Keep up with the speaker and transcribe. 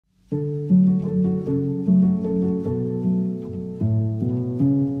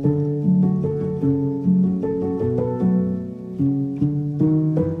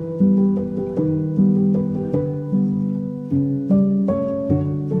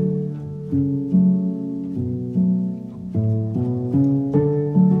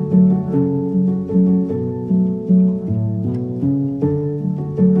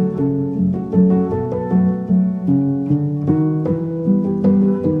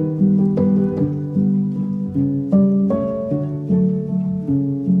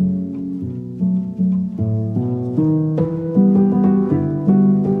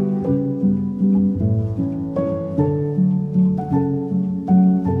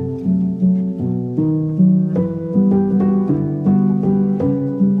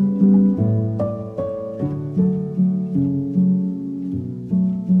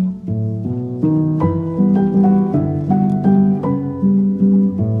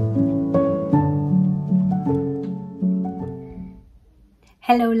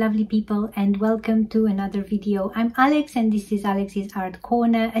Hello lovely people and welcome to another video. I'm Alex and this is Alex's Art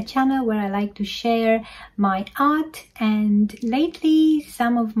Corner, a channel where I like to share my art and lately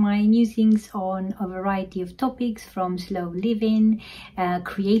some of my musings on a variety of topics from slow living,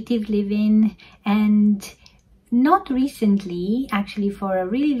 creative living, and not recently, actually for a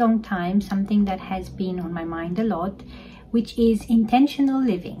really long time, something that has been on my mind a lot, which is intentional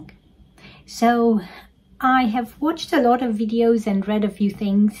living. So I have watched a lot of videos and read a few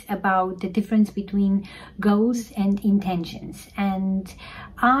things about the difference between goals and intentions. And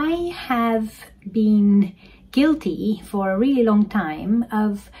I have been guilty for a really long time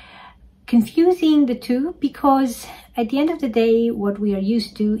of confusing the two, because at the end of the day, what we are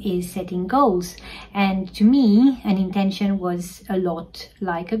used to is setting goals. And to me, an intention was a lot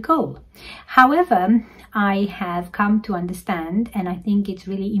like a goal. However, I have come to understand, and I think it's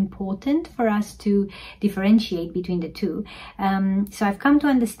really important for us to differentiate between the two. So I've come to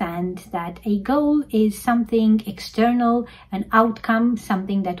understand that a goal is something external, an outcome,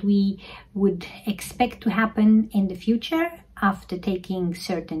 something that we would expect to happen in the future after taking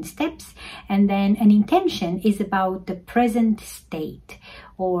certain steps. And then an intention is about the present state,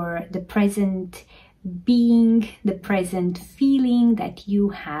 or the present being, the present feeling that you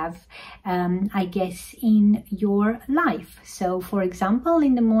have, I guess, in your life. So for example,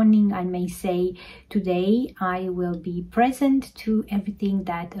 in the morning I may say, today I will be present to everything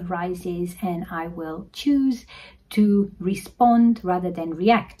that arises and I will choose to respond rather than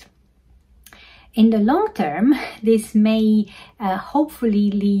react. In the long term, this may hopefully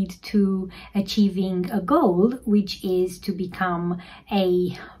lead to achieving a goal, which is to become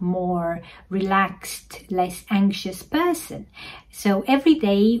a more relaxed, less anxious person. So every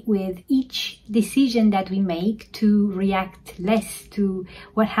day, with each decision that we make to react less to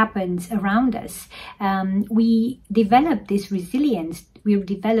what happens around us, we develop this resilience, we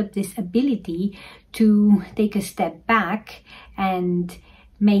develop this ability to take a step back and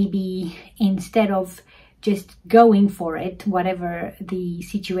maybe instead of just going for it, whatever the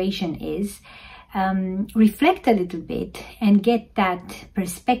situation is, reflect a little bit and get that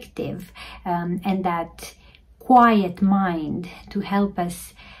perspective and that quiet mind to help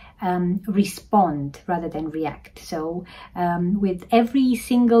us respond rather than react. So with every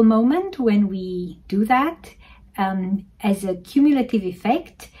single moment when we do that, as a cumulative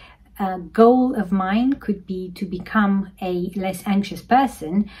effect, a goal of mine could be to become a less anxious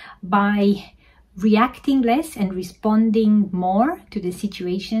person by reacting less and responding more to the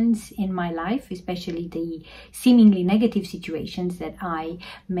situations in my life, especially the seemingly negative situations that I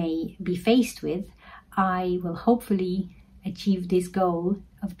may be faced with. I will hopefully achieve this goal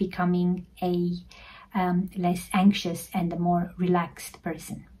of becoming a less anxious and a more relaxed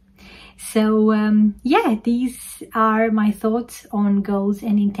person. So yeah, these are my thoughts on goals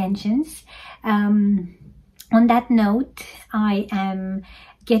and intentions. On that note, I am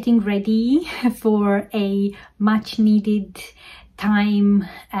getting ready for a much needed time,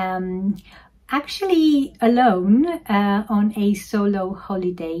 actually alone, on a solo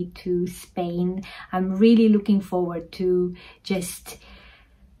holiday to Spain. I'm really looking forward to just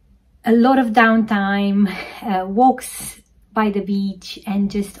a lot of downtime, walks by the beach,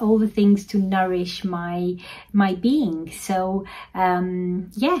 and just all the things to nourish my being. So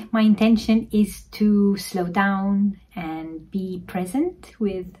yeah, my intention is to slow down and be present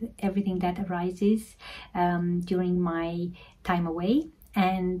with everything that arises during my time away.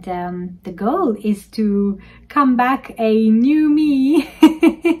 And the goal is to come back a new me.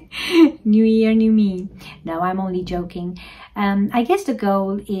 New year, new me. No, I'm only joking. I guess the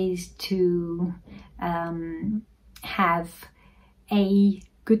goal is to have a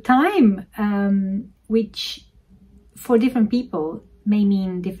good time, which for different people may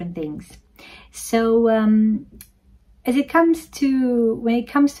mean different things. So when it comes to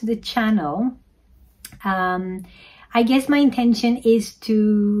the channel, I guess my intention is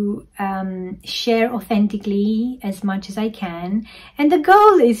to share authentically as much as I can, and the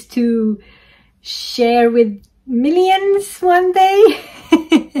goal is to share with millions one day.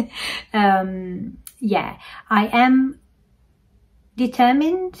 Yeah, I am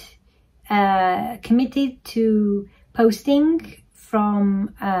determined, committed to posting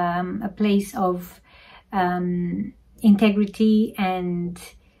from a place of integrity and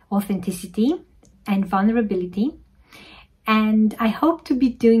authenticity and vulnerability. And I hope to be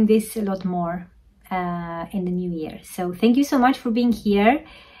doing this a lot more in the new year. So thank you so much for being here.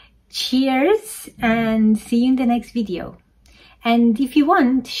 Cheers, and see you in the next video. And if you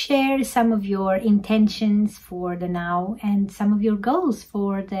want, share some of your intentions for the now and some of your goals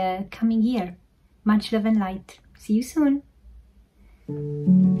for the coming year. Much love and light. See you soon.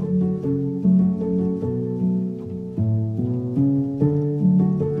 you.